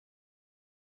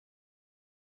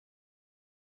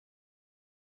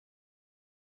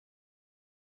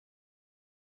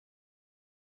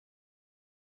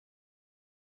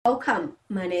Welcome.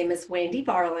 My name is Wendy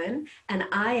Balrin, and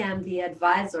I am the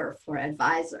advisor for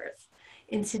advisors.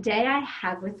 And today I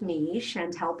have with me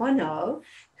Chantel Bonneau,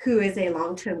 who is a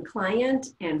long-term client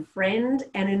and friend,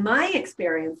 and in my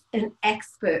experience, an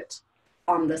expert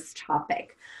on this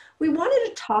topic. We wanted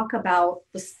to talk about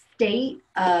the state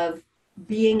of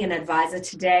being an advisor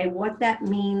today, what that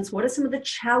means, what are some of the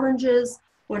challenges,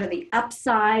 what are the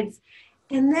upsides,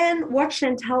 and then what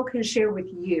Chantel can share with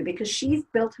you, because she's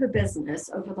built her business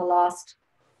over the last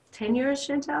 10 years,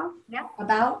 Chantel? Yeah.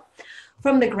 About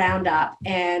from the ground up.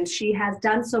 And she has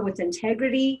done so with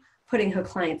integrity, putting her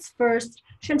clients first.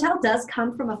 Chantel does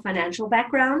come from a financial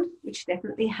background, which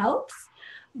definitely helps.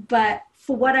 But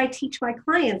for what I teach my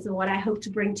clients and what I hope to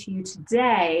bring to you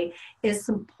today is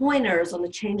some pointers on the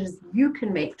changes you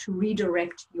can make to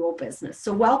redirect your business.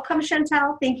 So welcome,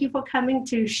 Chantel. Thank you for coming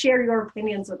to share your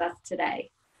opinions with us today.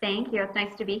 Thank you. It's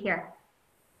nice to be here.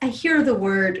 I hear the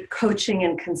word coaching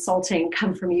and consulting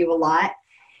come from you a lot.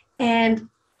 And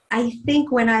I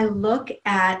think when I look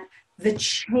at the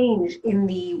change in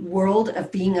the world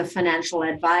of being a financial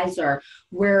advisor,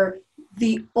 where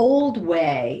the old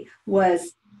way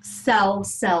was sell,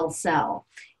 sell, sell.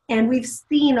 And we've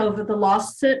seen over the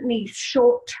last, certainly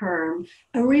short term,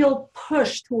 a real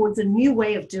push towards a new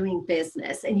way of doing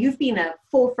business. And you've been a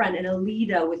forefront and a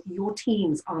leader with your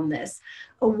teams on this,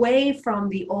 away from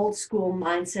the old school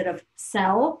mindset of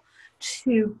sell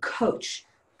to coach,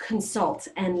 consult,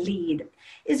 and lead.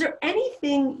 Is there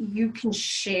anything you can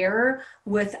share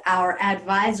with our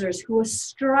advisors who are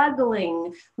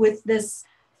struggling with this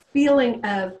feeling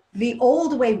of the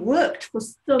old way worked for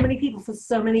so many people for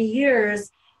so many years?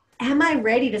 Am I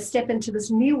ready to step into this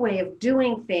new way of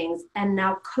doing things and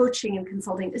now coaching and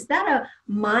consulting? Is that a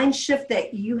mind shift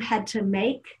that you had to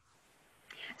make?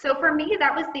 So for me,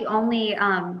 that was the only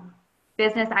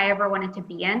business I ever wanted to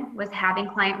be in, was having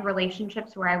client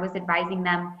relationships where I was advising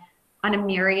them on a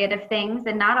myriad of things.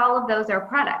 And not all of those are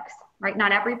products, right?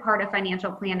 Not every part of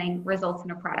financial planning results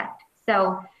in a product.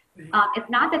 So it's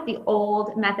not that the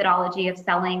old methodology of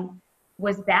selling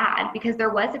was bad, because there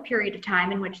was a period of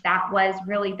time in which that was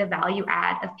really the value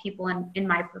add of people in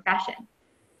my profession.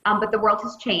 But the world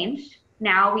has changed.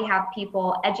 Now we have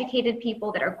people, educated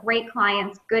people that are great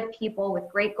clients, good people with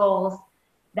great goals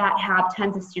that have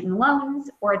tons of student loans,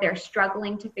 or they're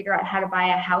struggling to figure out how to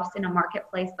buy a house in a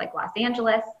marketplace like Los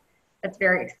Angeles that's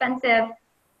very expensive.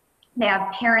 They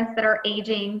have parents that are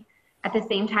aging at the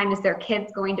same time as their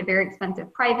kids going to very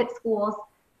expensive private schools.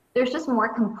 There's just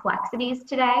more complexities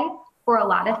today for a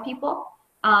lot of people.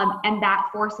 And that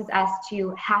forces us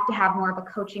to have more of a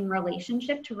coaching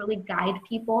relationship to really guide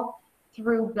people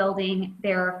through building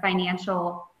their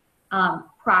financial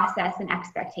process and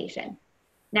expectation.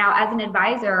 Now, as an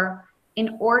advisor,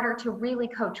 in order to really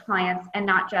coach clients and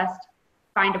not just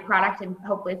find a product and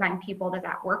hopefully find people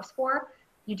that works for,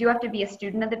 you do have to be a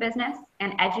student of the business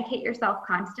and educate yourself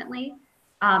constantly.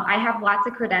 I have lots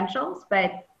of credentials,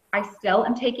 but I still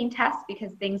am taking tests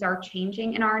because things are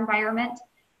changing in our environment,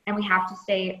 and we have to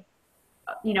stay,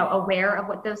 aware of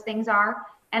what those things are,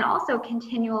 and also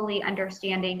continually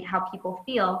understanding how people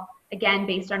feel, again,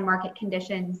 based on market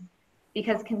conditions,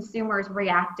 because consumers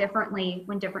react differently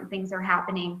when different things are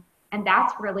happening, and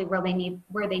that's really where they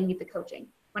need the coaching.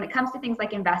 When it comes to things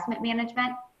like investment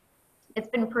management, it's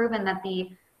been proven that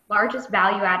the largest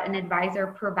value add an advisor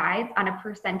provides on a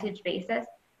percentage basis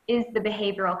is the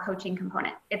behavioral coaching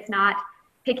component. It's not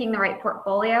picking the right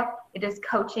portfolio. It is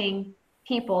coaching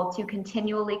people to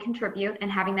continually contribute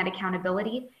and having that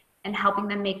accountability and helping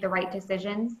them make the right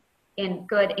decisions in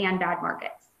good and bad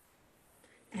markets.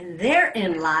 And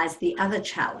therein lies the other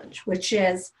challenge, which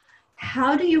is,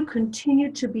 how do you continue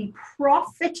to be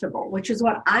profitable, which is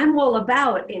what I'm all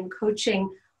about in coaching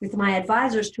with my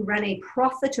advisors, to run a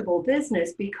profitable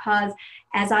business. Because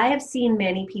as I have seen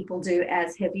many people do,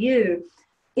 as have you,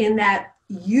 in that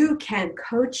you can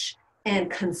coach and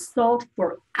consult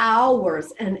for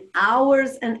hours and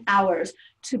hours and hours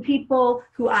to people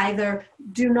who either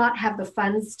do not have the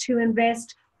funds to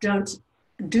invest, don't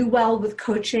do well with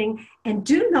coaching, and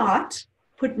do not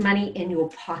put money in your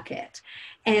pocket.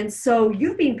 And so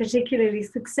you've been particularly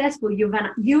successful. You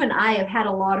and I have had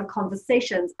a lot of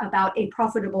conversations about a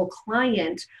profitable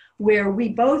client, where we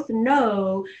both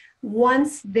know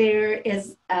once there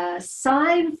is a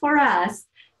sign for us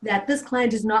that this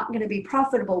client is not going to be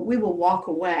profitable, we will walk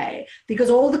away, because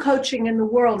all the coaching in the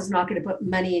world is not going to put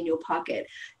money in your pocket.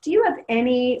 Do you have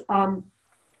any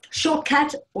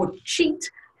shortcut or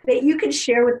cheat that you can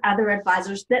share with other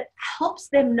advisors that helps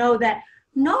them know that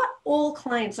not all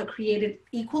clients are created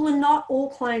equal and not all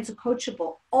clients are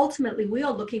coachable? Ultimately, we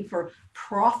are looking for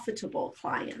profitable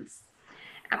clients.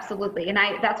 Absolutely. And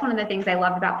that's one of the things I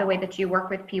love about the way that you work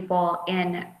with people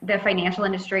in the financial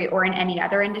industry or in any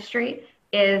other industry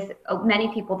is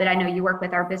many people that I know you work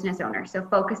with are business owners. So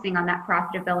focusing on that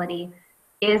profitability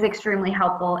is extremely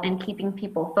helpful in keeping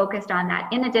people focused on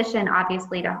that. In addition,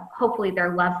 obviously, to hopefully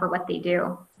their love for what they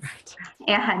do. Right.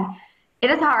 And it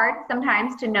is hard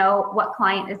sometimes to know what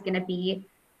client is going to be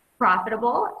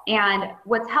profitable. And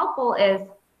what's helpful is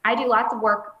I do lots of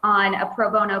work on a pro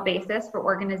bono basis for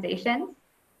organizations.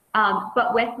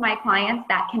 But with my clients,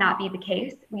 that cannot be the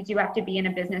case. We do have to be in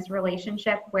a business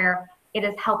relationship where it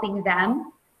is helping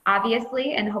them,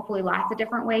 obviously, and hopefully lots of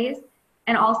different ways.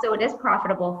 And also it is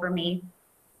profitable for me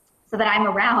so that I'm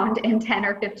around in 10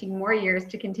 or 15 more years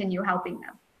to continue helping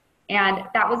them. And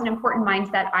that was an important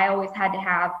mindset I always had to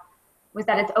have, was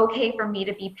that it's okay for me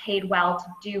to be paid well to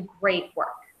do great work.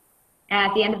 And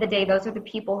at the end of the day, those are the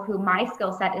people who my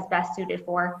skill set is best suited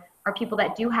for, are people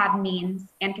that do have means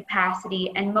and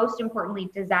capacity, and most importantly,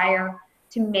 desire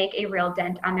to make a real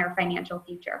dent on their financial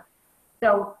future.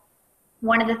 So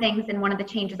one of the things and one of the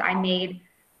changes I made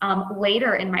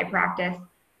later in my practice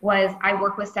was I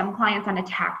work with some clients on a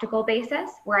tactical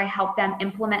basis where I help them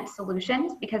implement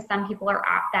solutions, because some people are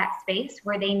at that space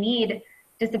where they need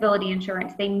disability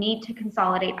insurance, they need to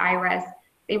consolidate IRAs,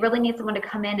 they really need someone to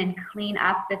come in and clean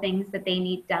up the things that they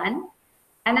need done.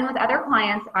 And then with other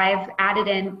clients, I've added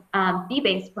in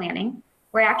fee-based planning,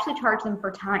 where I actually charge them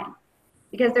for time.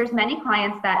 Because there's many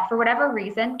clients that, for whatever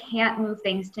reason, can't move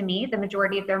things to me. The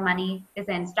majority of their money is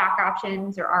in stock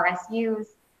options or RSUs,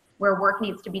 where work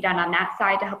needs to be done on that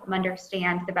side to help them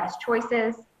understand the best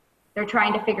choices. They're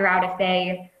trying to figure out if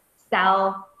they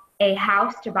sell a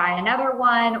house to buy another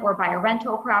one or buy a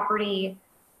rental property,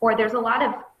 or there's a lot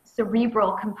of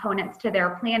cerebral components to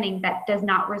their planning that does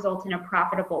not result in a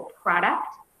profitable product.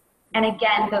 And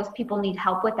again, those people need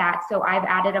help with that. So I've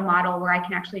added a model where I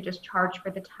can actually just charge for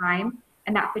the time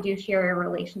and that fiduciary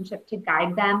relationship to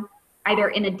guide them, either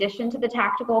in addition to the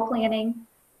tactical planning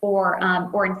or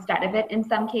instead of it in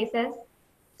some cases.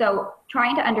 So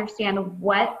trying to understand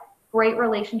what great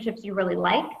relationships you really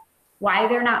like, why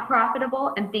they're not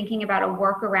profitable, and thinking about a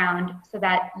workaround so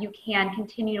that you can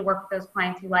continue to work with those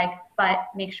clients you like, but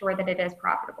make sure that it is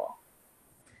profitable.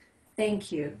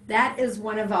 Thank you. That is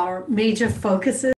one of our major focuses